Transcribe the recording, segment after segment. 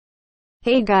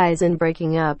Hey guys, and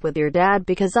breaking up with your dad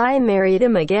because I married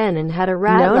him again and had a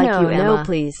rat like you, Emma. No,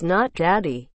 please, not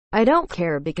daddy. I don't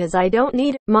care because I don't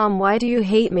need it. Mom, why do you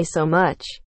hate me so much?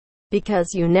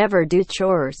 Because you never do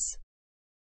chores.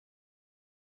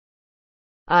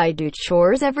 I do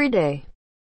chores every day.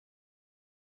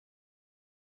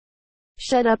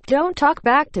 Shut up, don't talk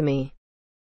back to me.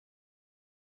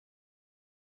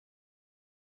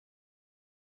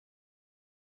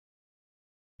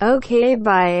 Okay,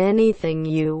 buy anything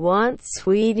you want,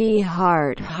 sweetie.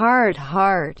 Heart, heart,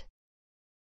 heart.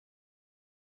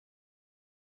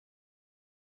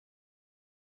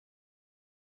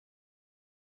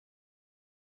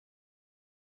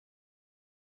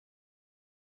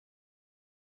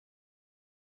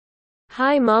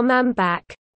 Hi Mom, I'm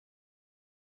back.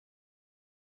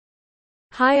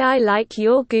 Hi, I like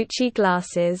your Gucci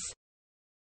glasses.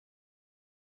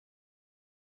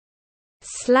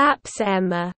 Slaps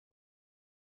Emma.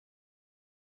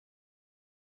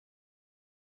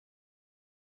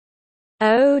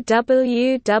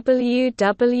 OWWWW.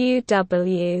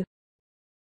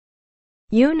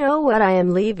 You know what, I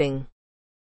am leaving.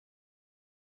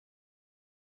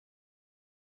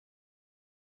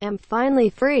 I'm finally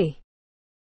free.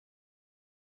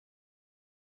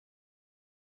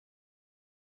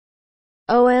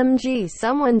 OMG,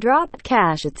 someone dropped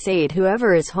cash at Sade.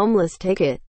 Whoever is homeless, take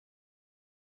it.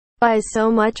 Buys so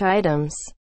much items.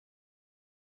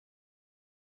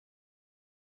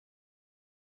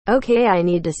 Okay, I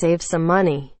need to save some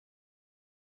money.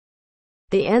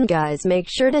 The end, guys, make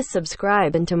sure to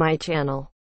subscribe into my channel.